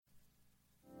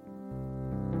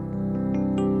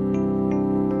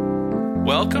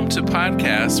Welcome to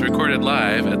podcasts recorded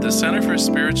live at the Center for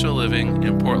Spiritual Living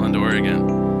in Portland,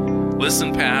 Oregon.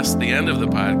 Listen past the end of the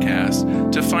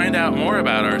podcast to find out more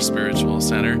about our spiritual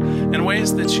center and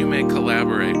ways that you may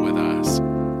collaborate with us.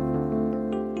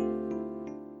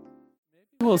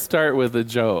 Maybe we'll start with a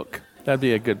joke. That'd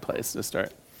be a good place to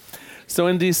start. So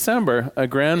in December, a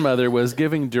grandmother was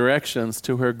giving directions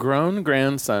to her grown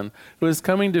grandson who was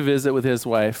coming to visit with his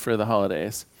wife for the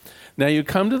holidays. Now you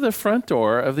come to the front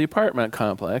door of the apartment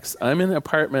complex. I'm in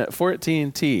apartment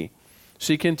 14T.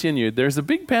 She continued, there's a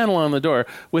big panel on the door.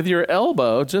 With your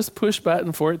elbow, just push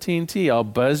button 14T. I'll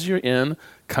buzz you in,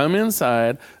 come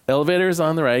inside, elevator's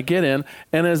on the right, get in,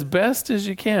 and as best as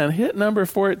you can, hit number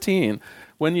 14.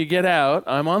 When you get out,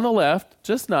 I'm on the left,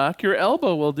 just knock. Your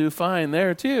elbow will do fine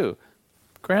there too.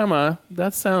 Grandma,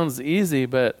 that sounds easy,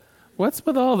 but what's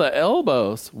with all the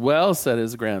elbows? Well, said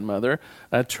his grandmother,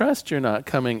 I trust you're not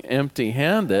coming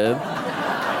empty-handed.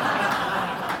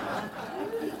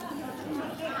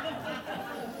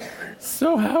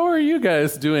 So how are you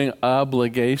guys doing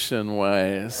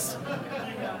obligation-wise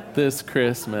this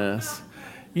Christmas?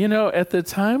 You know, at the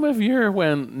time of year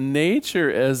when nature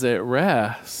is at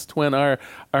rest, when our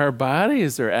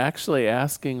bodies are actually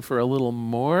asking for a little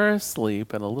more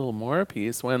sleep and a little more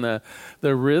peace, when the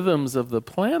rhythms of the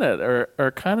planet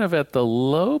are kind of at the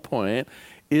low point,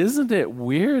 isn't it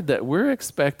weird that we're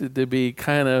expected to be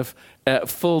kind of at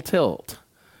full tilt?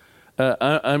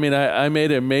 I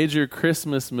made a major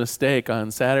Christmas mistake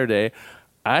on Saturday.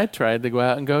 I tried to go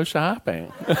out and go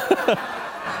shopping.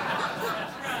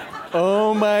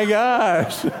 Oh my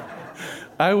gosh.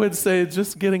 I would say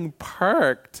just getting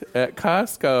parked at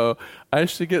Costco, I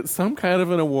should get some kind of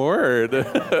an award.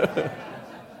 It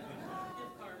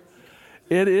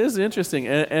is interesting.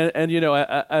 And you know,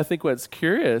 I think what's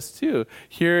curious too,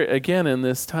 here again in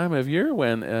this time of year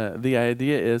when the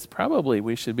idea is probably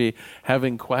we should be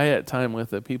having quiet time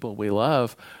with the people we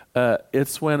love,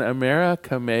 it's when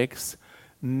America makes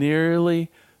nearly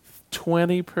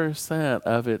 20%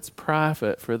 of its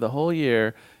profit for the whole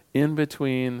year in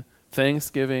between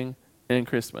Thanksgiving and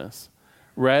Christmas.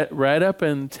 Right up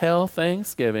until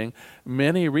Thanksgiving,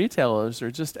 many retailers are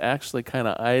just actually kind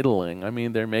of idling. I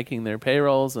mean, they're making their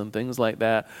payrolls and things like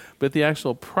that, but the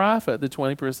actual profit, the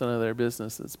 20% of their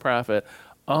business's profit,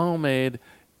 all made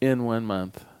in 1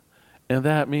 month. And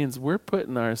that means we're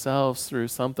putting ourselves through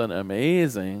something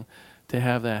amazing to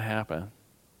have that happen.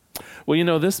 Well, you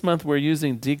know, this month we're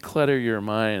using Declutter Your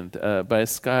Mind by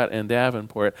Scott and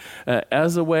Davenport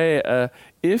as a way,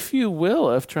 if you will,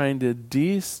 of trying to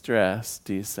de-stress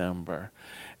December.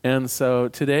 And so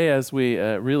today, as we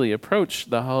really approach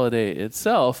the holiday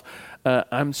itself,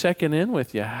 I'm checking in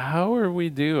with you. How are we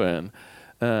doing?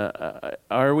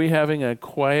 Are we having a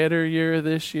quieter year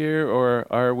this year, or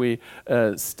are we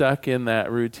stuck in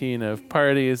that routine of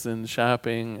parties and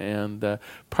shopping and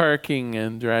parking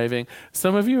and driving?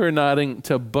 Some of you are nodding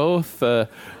to both, a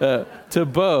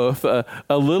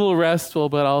little restful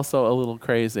but also a little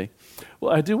crazy.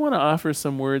 Well, I do want to offer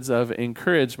some words of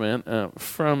encouragement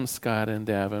from Scott and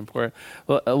Davenport.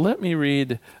 Well, let me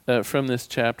read from this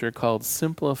chapter called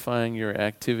Simplifying Your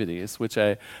Activities, which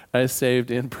I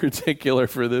saved in particular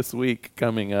for this week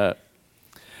coming up.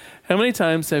 How many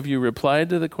times have you replied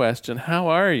to the question, how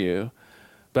are you,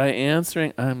 by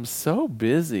answering, I'm so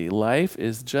busy, life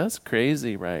is just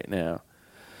crazy right now?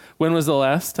 When was the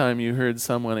last time you heard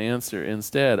someone answer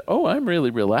instead, oh, I'm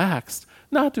really relaxed,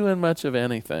 not doing much of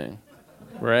anything?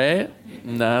 Right?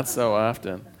 Not so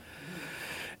often.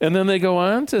 And then they go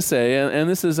on to say, and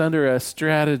this is under a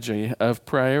strategy of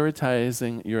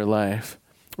prioritizing your life.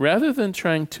 Rather than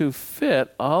trying to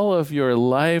fit all of your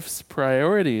life's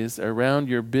priorities around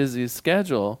your busy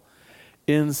schedule,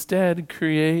 instead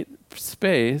create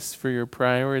space for your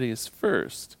priorities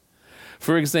first.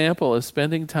 For example, if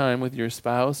spending time with your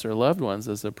spouse or loved ones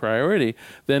is a priority,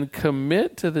 then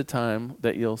commit to the time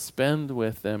that you'll spend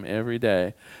with them every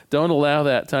day. Don't allow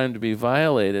that time to be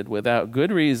violated without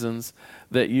good reasons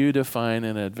that you define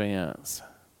in advance.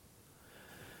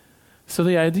 So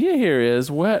the idea here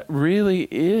is what really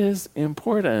is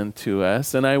important to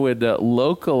us, and I would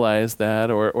localize that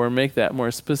or make that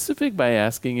more specific by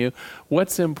asking you,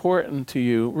 what's important to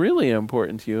you, really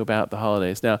important to you about the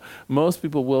holidays? Now, most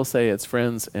people will say it's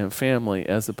friends and family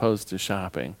as opposed to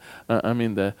shopping.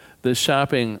 The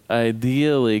shopping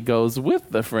ideally goes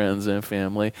with the friends and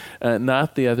family,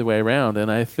 not the other way around,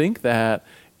 and I think that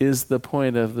is the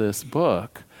point of this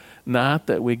book. Not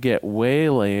that we get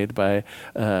waylaid by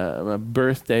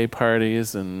birthday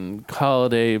parties and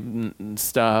holiday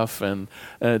stuff and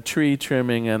tree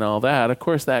trimming and all that. Of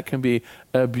course, that can be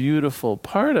a beautiful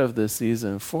part of the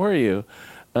season for you.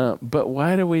 But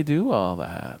why do we do all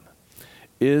that?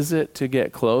 Is it to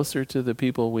get closer to the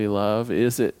people we love?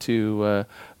 Is it to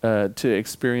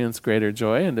experience greater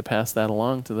joy and to pass that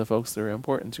along to the folks that are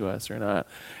important to us or not?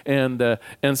 And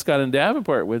Scott and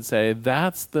Davenport would say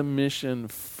that's the mission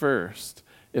first.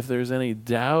 If there's any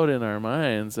doubt in our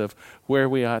minds of where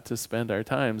we ought to spend our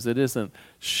times, it isn't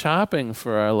shopping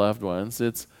for our loved ones,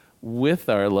 it's with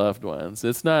our loved ones.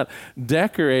 It's not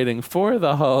decorating for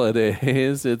the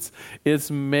holidays.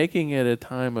 It's making it a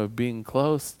time of being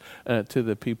close to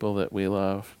the people that we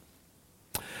love.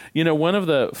 You know, one of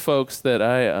the folks that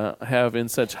I have in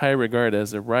such high regard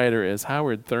as a writer is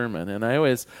Howard Thurman, and I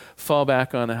always fall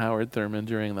back on Howard Thurman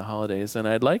during the holidays. And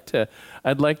I'd like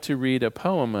to read a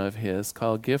poem of his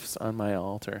called "Gifts on My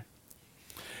Altar."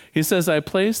 He says, "I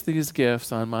place these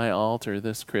gifts on my altar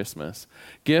this Christmas,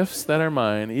 gifts that are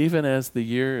mine even as the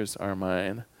years are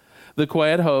mine, the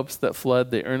quiet hopes that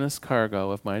flood the earnest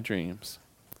cargo of my dreams.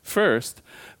 First,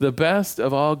 the best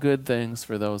of all good things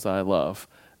for those I love,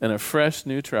 and a fresh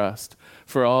new trust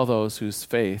for all those whose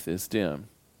faith is dim.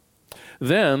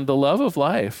 Then the love of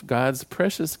life, God's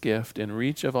precious gift in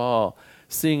reach of all,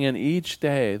 seeing in each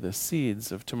day the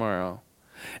seeds of tomorrow.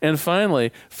 And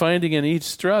finally, finding in each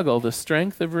struggle the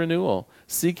strength of renewal,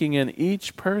 seeking in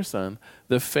each person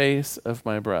the face of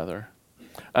my brother.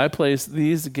 I place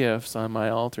these gifts on my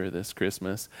altar this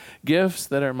Christmas, gifts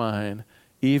that are mine,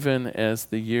 even as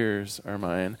the years are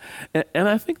mine." And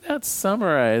I think that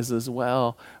summarizes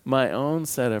well my own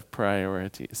set of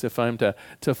priorities. If I'm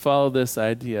to follow this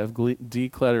idea of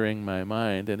decluttering my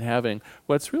mind and having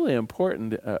what's really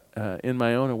important in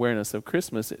my own awareness of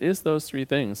Christmas, it is those three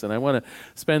things. And I want to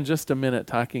spend just a minute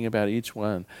talking about each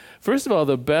one. First of all,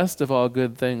 the best of all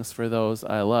good things for those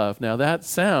I love. Now that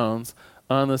sounds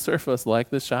on the surface like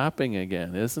the shopping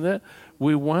again, isn't it?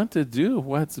 We want to do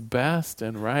what's best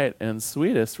and right and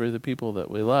sweetest for the people that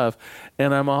we love.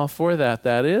 And I'm all for that.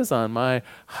 That is on my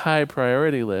high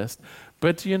priority list.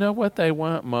 But do you know what they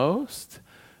want most?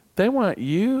 They want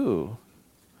you.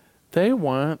 They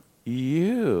want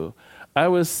you. I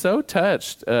was so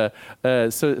touched.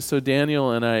 So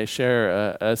Daniel and I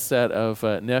share a set of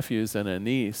nephews and a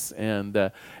niece, and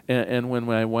when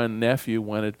my one nephew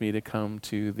wanted me to come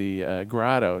to the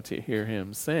grotto to hear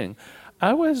him sing,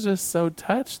 I was just so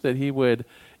touched that he would,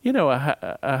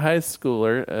 a high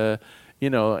schooler,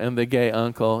 and the gay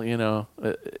uncle,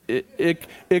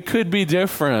 it could be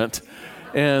different.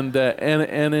 And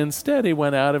instead he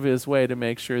went out of his way to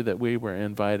make sure that we were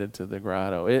invited to the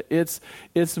grotto.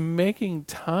 It's making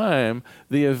time,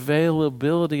 the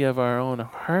availability of our own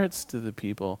hearts to the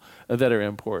people that are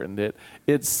important.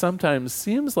 It sometimes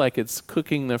seems like it's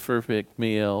cooking the perfect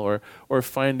meal or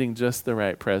finding just the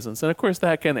right presents. And of course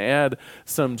that can add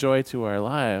some joy to our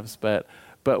lives, but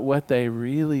what they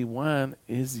really want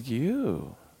is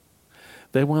you.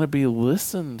 They want to be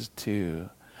listened to.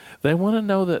 They want to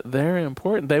know that they're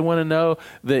important. They want to know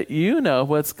that you know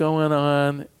what's going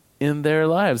on in their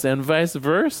lives, and vice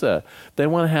versa. They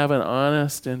want to have an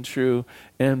honest and true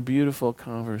and beautiful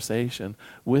conversation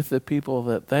with the people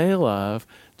that they love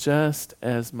just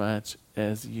as much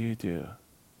as you do.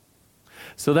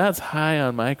 So that's high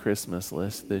on my Christmas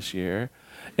list this year.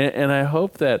 And I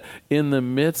hope that in the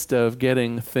midst of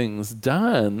getting things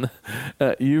done,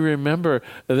 you remember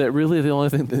that really the only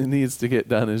thing that needs to get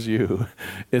done is you.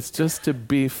 It's just to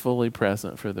be fully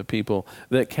present for the people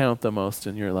that count the most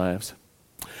in your lives.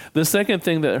 The second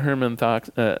thing that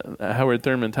Howard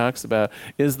Thurman talks about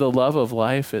is the love of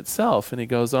life itself. And he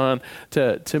goes on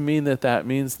to mean that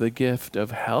means the gift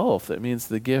of health. It means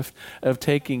the gift of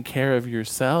taking care of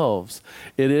yourselves.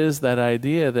 It is that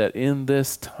idea that in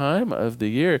this time of the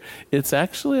year, it's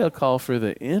actually a call for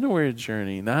the inward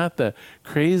journey, not the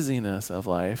craziness of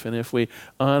life. And if we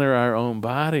honor our own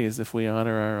bodies, if we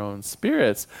honor our own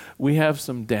spirits, we have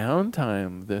some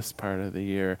downtime this part of the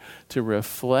year to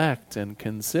reflect and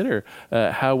consider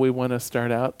how we want to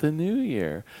start out the new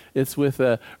year. It's with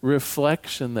a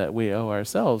reflection that we owe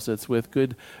ourselves. It's with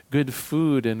good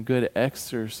food and good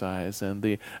exercise and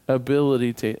the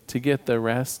ability to get the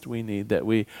rest we need, that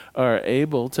we are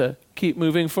able to keep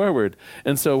moving forward.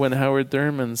 And so when Howard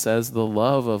Thurman says the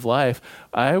love of life,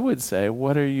 I would say,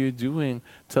 what are you doing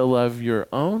to love your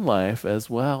own life as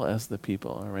well as the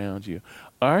people around you?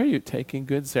 Are you taking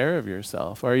good care of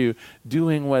yourself? Are you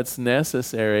doing what's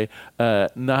necessary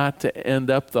not to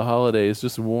end up the holidays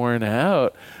just worn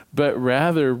out, but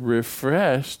rather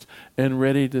refreshed and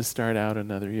ready to start out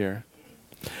another year?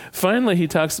 Finally, he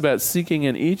talks about seeking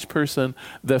in each person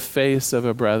the face of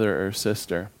a brother or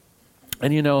sister.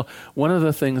 And one of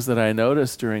the things that I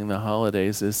notice during the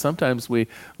holidays is sometimes we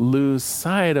lose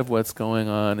sight of what's going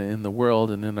on in the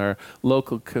world and in our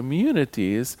local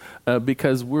communities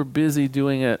because we're busy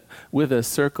doing it with a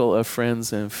circle of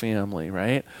friends and family,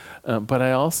 right? But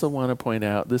I also want to point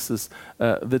out this is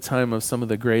the time of some of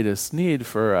the greatest need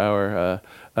for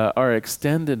our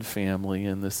extended family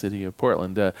in the city of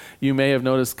Portland. You may have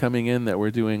noticed coming in that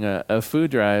we're doing a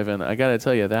food drive, and I got to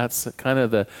tell you, that's kind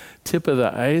of the tip of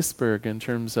the iceberg in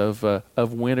terms of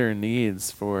winter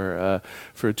needs for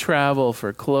travel,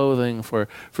 for clothing, for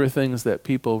things that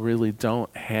people really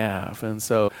don't have. And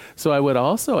so I would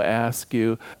also ask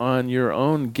you, on your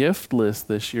own gift list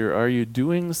this year, are you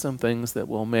doing some things that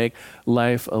will make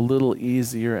life a little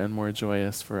easier and more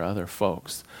joyous for other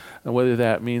folks? Whether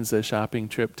that means a shopping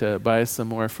trip to buy some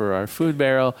more for our food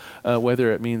barrel,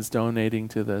 whether it means donating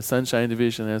to the Sunshine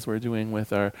Division as we're doing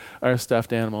with our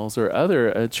stuffed animals, or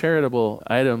other charitable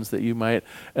items that you might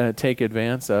take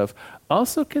advance of.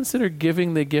 Also consider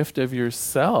giving the gift of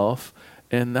yourself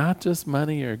and not just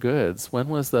money or goods. When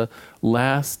was the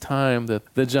last time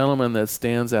that the gentleman that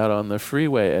stands out on the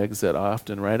freeway exit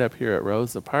often right up here at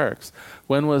Rosa Parks,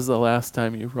 when was the last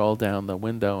time you rolled down the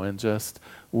window and just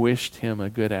wished him a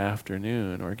good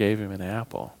afternoon or gave him an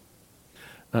apple?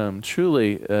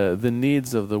 Truly, the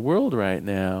needs of the world right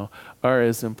now are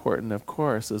as important, of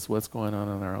course, as what's going on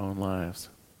in our own lives.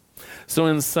 So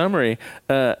in summary,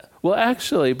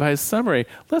 by summary,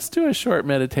 let's do a short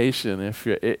meditation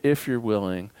if you're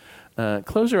willing.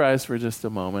 Close your eyes for just a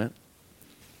moment.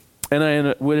 And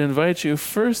I would invite you,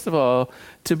 first of all,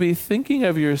 to be thinking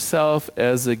of yourself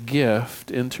as a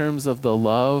gift in terms of the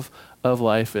love of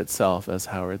life itself, as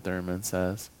Howard Thurman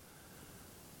says.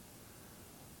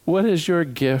 What is your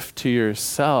gift to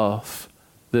yourself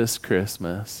this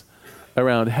Christmas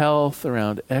around health,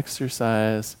 around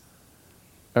exercise,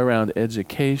 around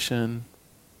education,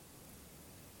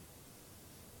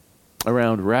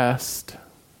 around rest?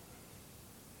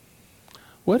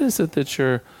 What is it that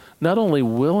you're not only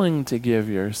willing to give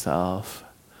yourself,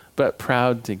 but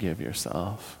proud to give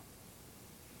yourself?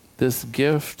 This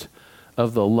gift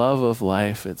of the love of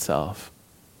life itself.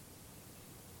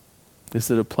 Is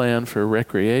it a plan for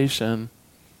recreation?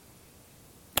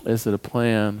 Is it a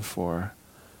plan for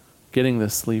getting the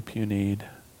sleep you need?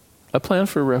 A plan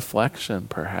for reflection,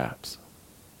 perhaps.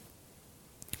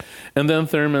 And then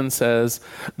Thurman says,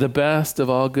 the best of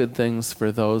all good things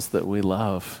for those that we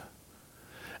love.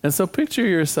 And so picture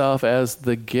yourself as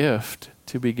the gift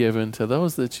to be given to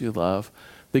those that you love,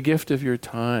 the gift of your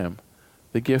time,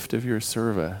 the gift of your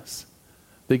service,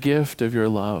 the gift of your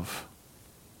love,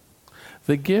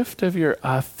 the gift of your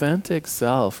authentic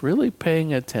self, really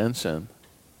paying attention.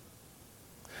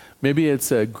 Maybe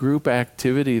it's a group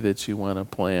activity that you want to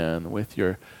plan with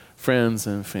your friends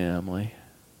and family.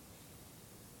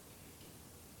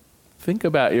 Think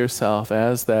about yourself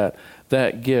as that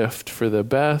gift for the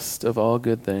best of all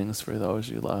good things for those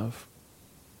you love.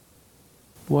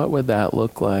 What would that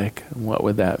look like, and what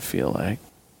would that feel like?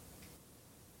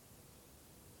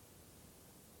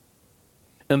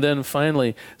 And then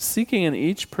finally, seeking in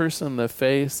each person the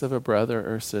face of a brother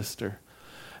or sister.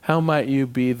 How might you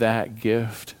be that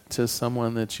gift to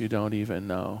someone that you don't even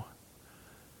know?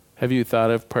 Have you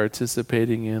thought of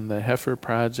participating in the Heifer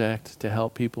Project to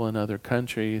help people in other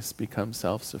countries become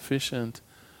self-sufficient?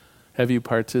 Have you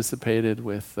participated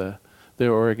with the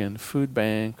Oregon Food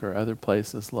Bank or other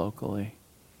places locally?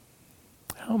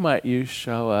 How might you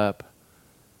show up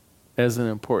as an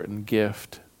important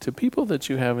gift to people that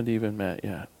you haven't even met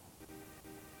yet?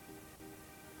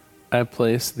 I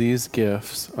place these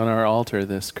gifts on our altar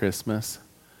this Christmas.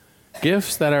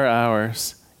 Gifts that are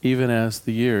ours, even as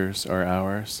the years are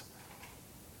ours.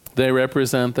 They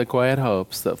represent the quiet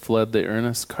hopes that flood the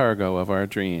earnest cargo of our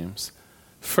dreams.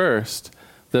 First,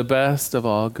 the best of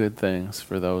all good things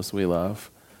for those we love.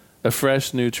 A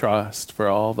fresh new trust for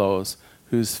all those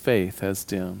whose faith has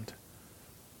dimmed.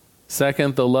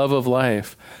 Second, the love of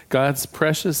life, God's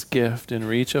precious gift in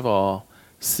reach of all,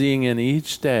 seeing in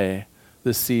each day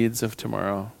the seeds of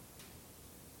tomorrow.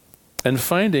 And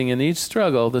finding in each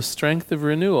struggle the strength of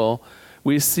renewal,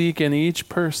 we seek in each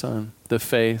person the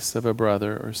face of a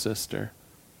brother or sister.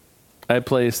 I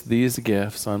place these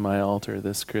gifts on my altar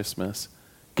this Christmas,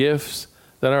 gifts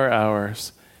that are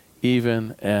ours,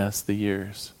 even as the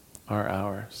years are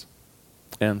ours.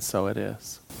 And so it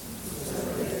is.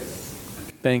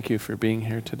 Thank you for being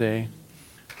here today.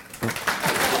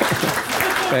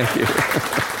 Thank you.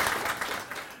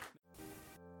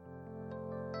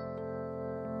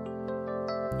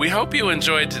 We hope you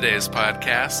enjoyed today's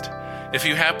podcast. If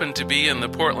you happen to be in the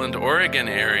Portland, Oregon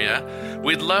area,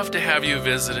 we'd love to have you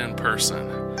visit in person.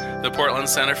 The Portland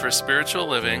Center for Spiritual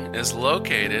Living is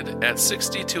located at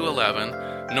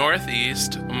 6211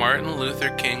 Northeast Martin Luther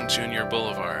King Jr.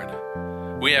 Boulevard.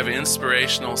 We have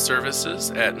inspirational services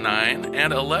at 9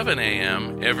 and 11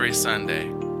 a.m. every Sunday.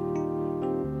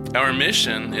 Our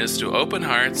mission is to open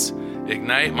hearts,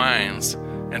 ignite minds,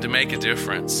 and to make a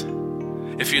difference.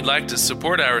 If you'd like to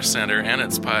support our center and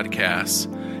its podcasts,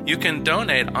 you can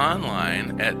donate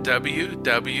online at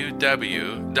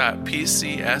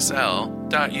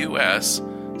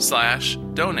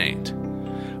www.pcsl.us/donate.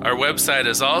 Our website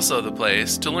is also the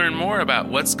place to learn more about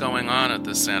what's going on at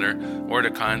the center or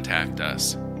to contact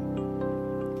us.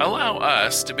 Allow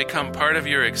us to become part of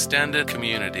your extended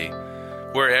community.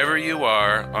 Wherever you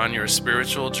are on your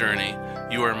spiritual journey,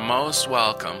 you are most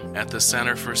welcome at the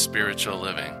Center for Spiritual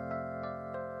Living.